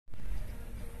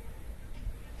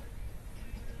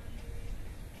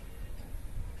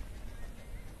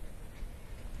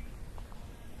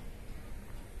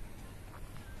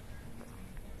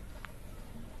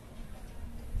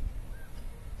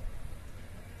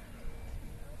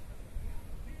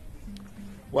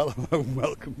Well, hello and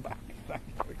welcome back. Thank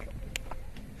you for coming.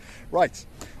 Right,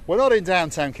 we're not in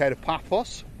downtown Cape of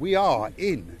Paphos. We are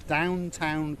in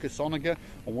downtown Cyprus,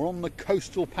 and we're on the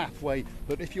coastal pathway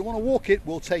that, if you want to walk it,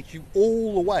 will take you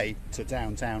all the way to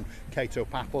downtown Cape of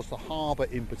Paphos, the harbour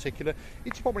in particular.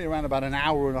 It's probably around about an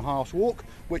hour and a half's walk,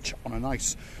 which on a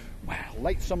nice, well,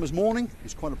 late summer's morning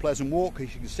is quite a pleasant walk. You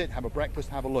can sit, have a breakfast,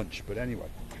 have a lunch. But anyway,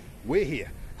 we're here,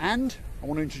 and I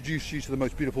want to introduce you to the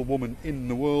most beautiful woman in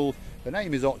the world. Her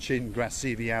name is Ochin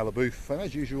Gracivia-Labouf, and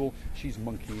as usual, she's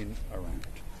monkeying around.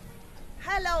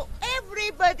 Hello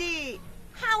everybody!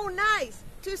 How nice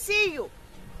to see you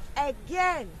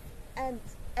again and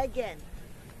again.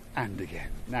 And again.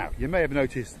 Now, you may have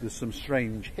noticed there's some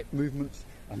strange hip movements,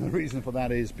 and the reason for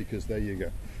that is because, there you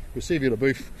go,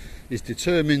 Gracivia-Labouf is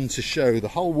determined to show the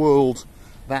whole world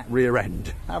that rear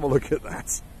end. Have a look at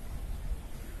that.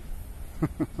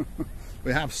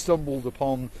 We have stumbled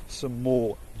upon some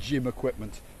more gym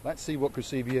equipment. Let's see what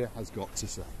Gracivia has got to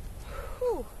say.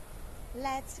 Whew.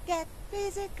 Let's get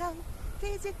physical,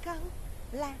 physical.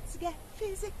 Let's get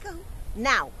physical.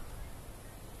 Now.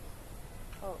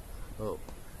 Oh.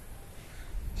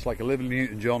 It's like Olivia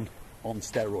Newton-John on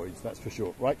steroids, that's for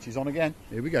sure. Right, she's on again.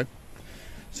 Here we go.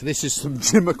 So this is some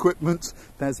gym equipment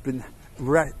that's been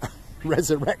erected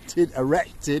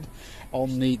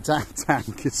on the downtown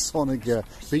Kisonaga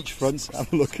beachfront.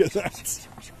 Have a look at that.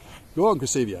 Go on,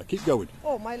 Gracivia, keep going.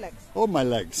 Oh, my legs. Oh, my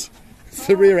legs. It's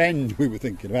the rear end we were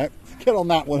thinking about. Get on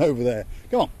that one over there.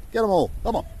 Come on, get them all.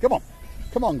 Come on, come on.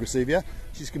 Come on, Gracivia.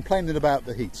 She's complaining about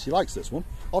the heat. She likes this one.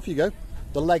 Off you go.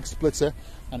 The leg splitter,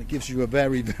 and it gives you a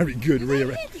very, very good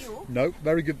rear end. No,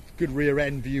 very good rear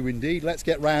end view indeed. Let's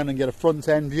get round and get a front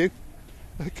end view.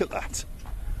 Look at that.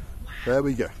 Wow. There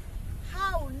we go.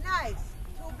 How nice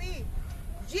to be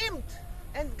gymmed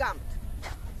and gummed.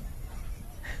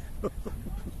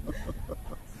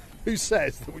 Who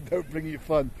says that we don't bring you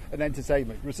fun and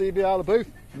entertainment? Gracivia-Labouf,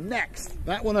 next.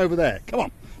 That one over there. Come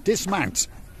on, dismount.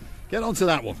 Get onto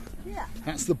that one. Yeah.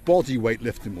 That's the body weight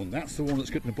lifting one. That's the one that's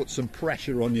going to put some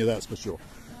pressure on you, that's for sure.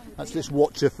 Let's just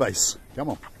watch your face. Come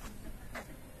on.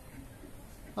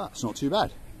 That's not too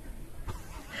bad.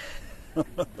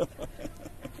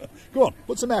 Go on,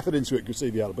 put some effort into it,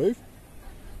 Gracivia-Labouf.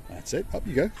 That's it, up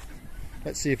you go.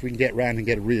 Let's see if we can get round and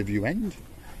get a rear view end.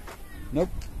 Nope,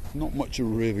 not much of a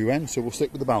rear view end, so we'll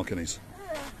stick with the balconies.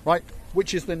 Right,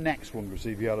 which is the next one,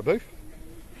 Gracivia-Labouf?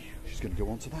 She's going to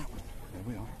go on to that one.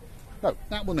 There we are. No,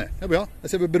 that one there. There we are.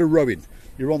 Let's have a bit of rowing.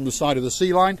 You're on the side of the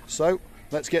sea line, so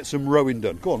let's get some rowing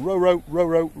done. Go on, row, row, row,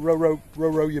 row, row, row, row,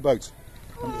 row your boat.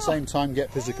 And at the same time,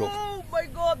 get physical. Oh my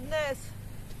goodness.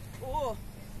 Oh.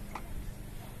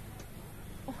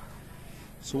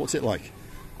 So what's it like?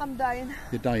 I'm dying.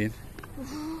 You're dying?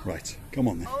 Right, come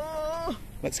on then. Oh.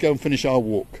 Let's go and finish our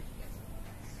walk.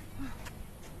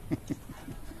 I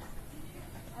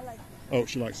like it. Oh,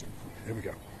 she likes it. Here we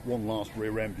go. One last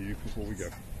rear end view before we go.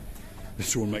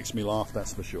 This one makes me laugh,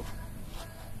 that's for sure.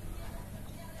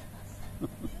 Look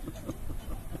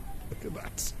at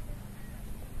that.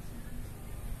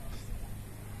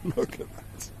 Look at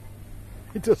that.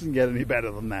 It doesn't get any better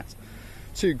than that.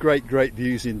 Two great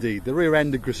views indeed. The rear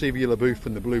end of Gracivia-Labouf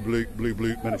and the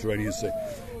blue Mediterranean Sea.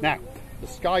 Now, the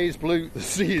sky is blue, the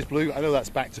sea is blue. I know that's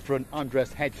back to front. I'm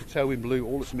dressed head to toe in blue.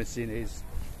 All that's missing is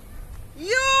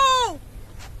you.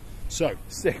 So,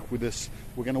 stick with us.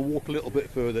 We're going to walk a little bit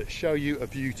further, show you a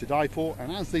view to die for,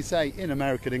 and as they say in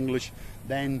American English,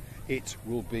 then it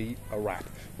will be a wrap.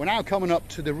 We're now coming up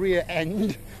to the rear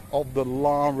end of the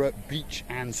Lara Beach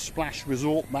and Splash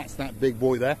Resort. That's that big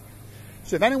boy there.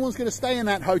 So if anyone's going to stay in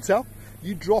that hotel,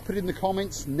 you drop it in the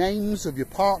comments, names of your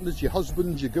partners, your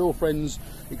husbands, your girlfriends,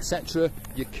 etc.,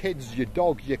 your kids, your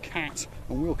dog, your cat,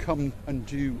 and we'll come and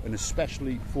do an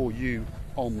especially for you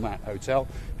on that hotel,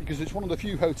 because it's one of the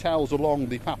few hotels along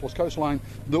the Paphos coastline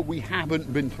that we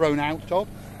haven't been thrown out of,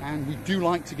 and we do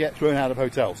like to get thrown out of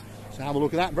hotels. So have a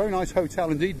look at that. Very nice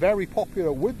hotel indeed, very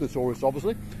popular with the tourists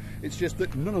obviously. It's just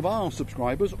that none of our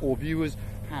subscribers or viewers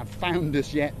have found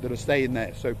us yet that are staying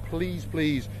there. So please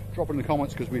drop it in the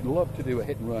comments, because we'd love to do a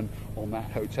hit and run on that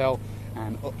hotel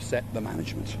and upset the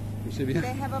management. They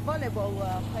have a volleyball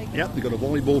playground. Yep, they've got a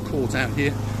volleyball court out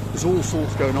here. There's all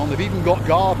sorts going on. They've even got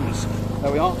gardens.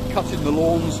 There we are, cutting the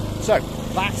lawns. So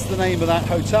that's the name of that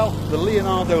hotel, the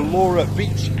Leonardo Lara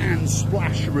Beach and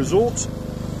Splash Resort.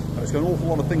 There's got an awful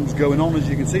lot of things going on, as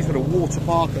you can see. It's got a water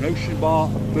park, an ocean bar,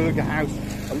 a burger house,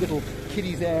 a little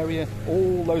kiddies area,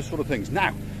 all those sort of things.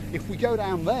 Now, if we go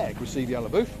down there,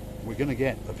 Gracivia-Labouf, we're going to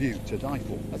get a view to die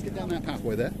for. Let's get down that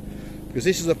pathway there. because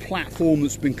this is a platform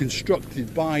that's been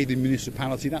constructed by the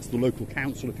municipality. That's the local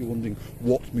council, if you're wondering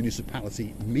what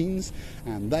municipality means.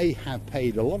 And they have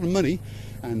paid a lot of money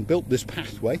and built this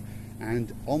pathway.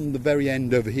 And on the very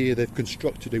end over here, they've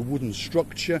constructed a wooden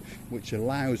structure which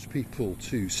allows people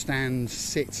to stand,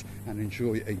 sit and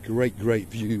enjoy a great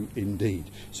view indeed.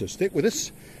 So stick with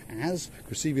us as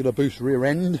Krasivi Labou's rear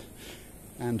end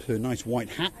and her nice white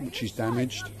hat, which is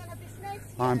damaged.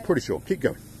 I'm pretty sure. Keep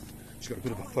going. She's got a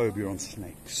bit of a phobia on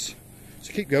snakes.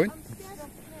 So keep going.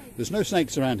 There's no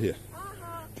snakes around here.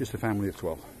 Just a family of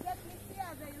 12.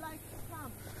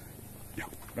 No,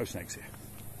 no snakes here.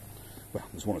 Well,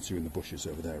 there's one or two in the bushes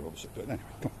over there, obviously. But anyway,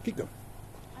 come on, keep going.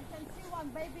 I can see one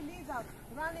baby lizard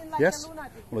running like Yes? a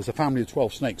lunatic. Well, there's a family of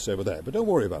 12 snakes over there, but don't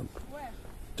worry about them. Where?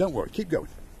 Don't worry, keep going.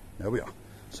 There we are.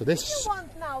 So What do you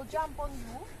want now? Jump on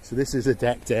you? So this is a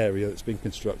decked area that's been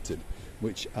constructed,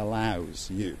 which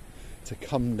allows you to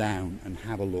come down and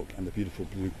have a look at the beautiful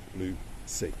blue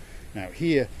sea. Now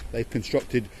here they've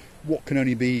constructed what can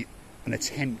only be an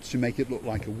attempt to make it look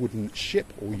like a wooden ship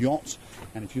or yacht,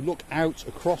 and if you look out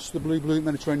across the blue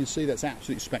Mediterranean Sea, that's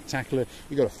absolutely spectacular.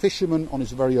 You've got a fisherman on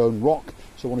his very own rock,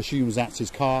 so one assumes that's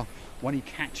his car. When he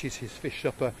catches his fish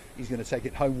supper, he's going to take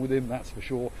it home with him, that's for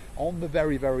sure. On the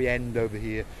very end over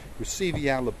here, Krasivi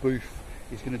Labou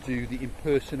is going to do the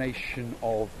impersonation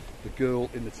of the girl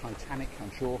in the Titanic,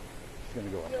 I'm sure. She's going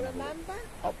to go up. You remember?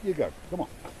 Up you go, come on.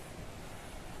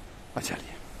 I tell you.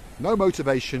 No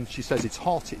motivation. She says it's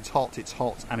hot, it's hot, it's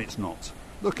hot, and it's not.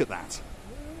 Look at that.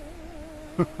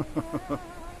 There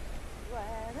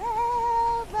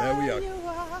we are.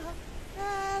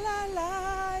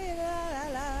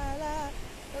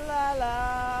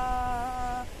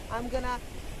 I'm gonna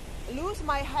lose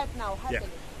my head now, happily. Yeah.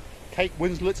 Kate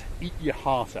Winslet, eat your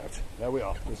heart out. There we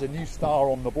are. There's a new star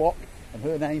on the block, and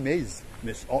her name is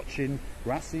Miss Ochin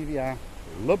Krasivi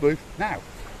Labou. Now,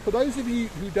 for those of you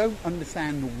who don't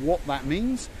understand what that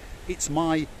means, it's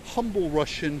my humble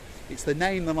Russian. It's the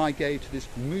name that I gave to this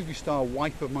movie star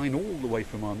wife of mine all the way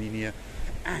from Armenia,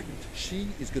 and she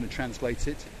is going to translate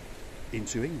it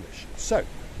into English. So,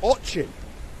 Ochin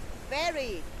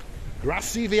Very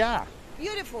Krasivi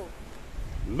beautiful.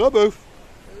 Labou.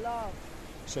 Love.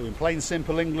 So in plain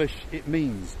simple English, it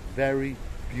means very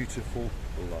beautiful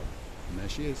love. And there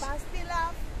she is. Must be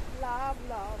love, love,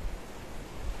 love.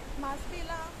 Must be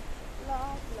love,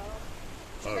 love, love.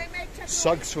 Should I make Chuck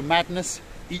Suggs for madness,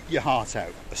 eat your heart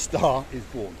out. A star is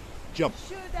born. Jump. Norris?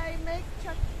 Should I make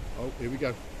Chuck? Oh, here we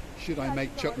go. Should I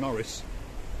make Chuck Norris?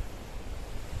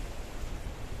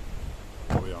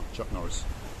 There we are, Chuck Norris.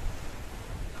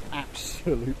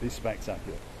 Absolutely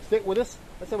spectacular. Stick with us.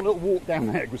 Let's have a little walk down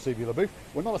there, Krasivi Labou.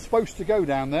 We're not supposed to go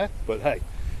down there, but hey,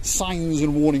 signs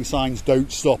and warning signs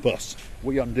don't stop us.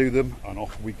 We undo them and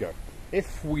off we go.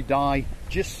 If we die,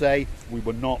 just say we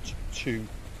were not too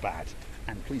bad.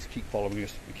 And please keep following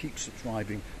us and keep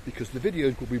subscribing, because the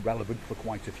videos will be relevant for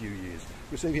quite a few years.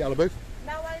 Krasivi Labou.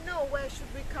 Now I know where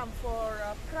should we come for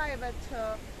private.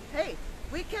 Hey,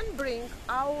 we can bring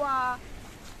our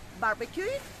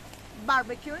barbecuing.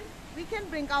 We can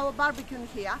bring our barbecuing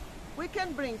here. We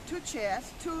can bring 2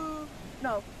 chairs,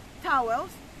 towels,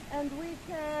 and we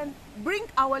can bring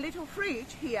our little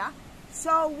fridge here.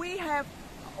 So we have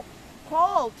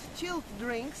cold, chilled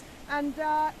drinks, and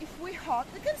if we're hot,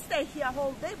 we can stay here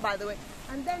all day, by the way,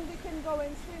 and then we can go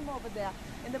and swim over there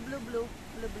in the blue.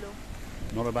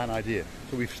 Not a bad idea.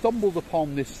 So we've stumbled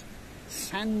upon this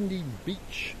sandy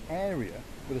beach area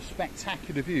with a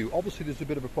spectacular view. Obviously there's a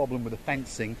bit of a problem with the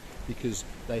fencing because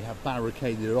they have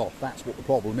barricaded it off. That's what the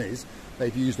problem is.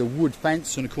 They've used a wood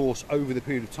fence, and of course over the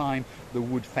period of time the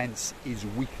wood fence is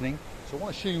weakening. So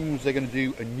one assumes they're going to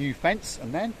do a new fence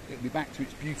and then it'll be back to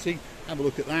its beauty. Have a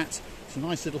look at that. It's a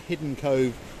nice little hidden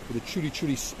cove with a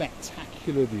truly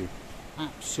spectacular view.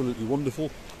 Absolutely wonderful.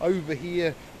 Over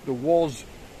here there was,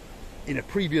 in a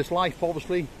previous life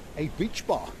obviously, a beach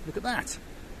bar. Look at that.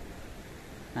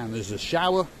 And there's a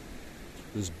shower,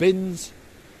 there's bins,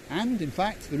 and in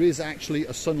fact there is actually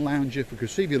a sun lounger for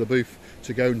Krasivi Labou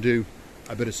to go and do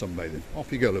a bit of sunbathing.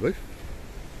 Off you go, Labou.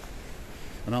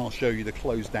 And I'll show you the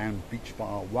closed down beach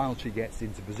bar while she gets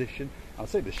into position. I'll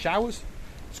say the showers,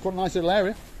 it's quite a nice little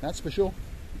area, that's for sure.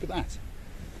 Look at that.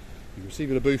 And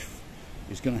Krasivi Labou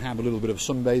is going to have a little bit of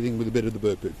sunbathing with a bit of the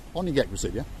bird poo. On you get,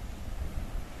 Krasivi.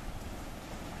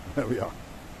 There we are.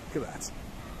 Look at that.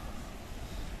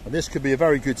 And this could be a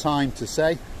very good time to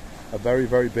say a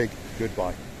very big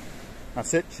goodbye.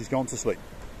 That's it, she's gone to sleep.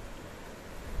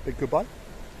 Big goodbye.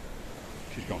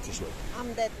 She's gone to sleep.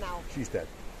 I'm dead now. She's dead.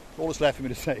 All that's left for me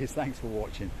to say is thanks for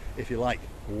watching. If you like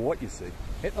what you see,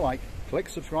 hit the like, click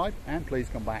subscribe, and please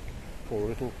come back for a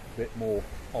little bit more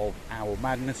of our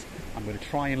madness. I'm going to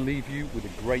try and leave you with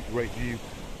a great view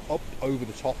up over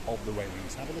the top of the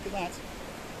railings. Have a look at that.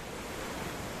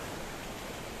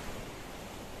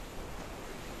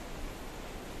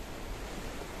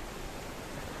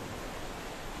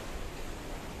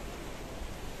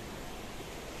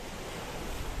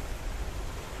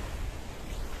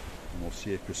 And we'll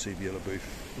see if Cresciviola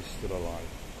booth is still alive.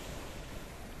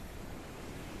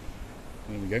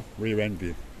 There we go, rear end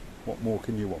view. What more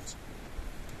can you want?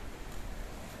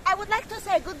 I would like to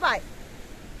say goodbye.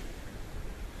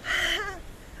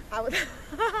 I would.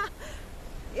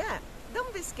 Yeah,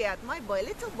 don't be scared, my boy,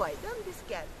 little boy, don't be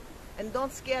scared. And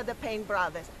don't scare the Pain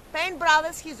Brothers. Pain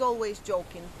Brothers, he's always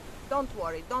joking. Don't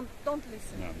worry, don't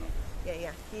listen. No.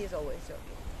 Yeah, he is always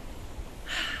joking.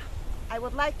 I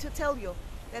would like to tell you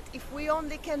that if we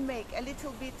only can make a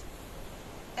little bit,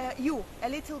 you a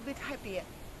little bit happier,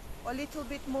 a little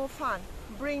bit more fun,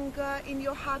 bring in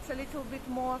your hearts a little bit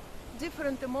more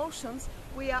different emotions,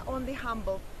 we are only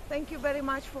humble. Thank you very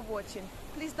much for watching.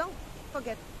 Please don't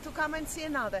forget to come and see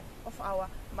another of our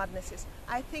madnesses.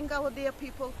 I think, our dear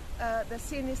people, the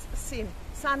scene is sin.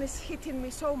 Sun is hitting me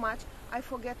so much I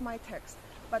forget my text.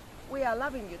 But we are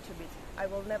loving you to bits. I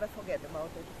will never forget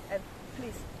about it. And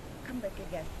please come back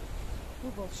again. We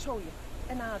will show you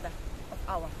another of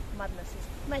our madnesses.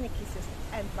 Many kisses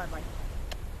and bye-bye.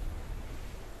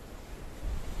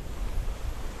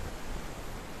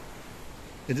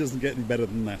 It doesn't get any better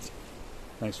than that.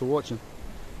 Thanks for watching.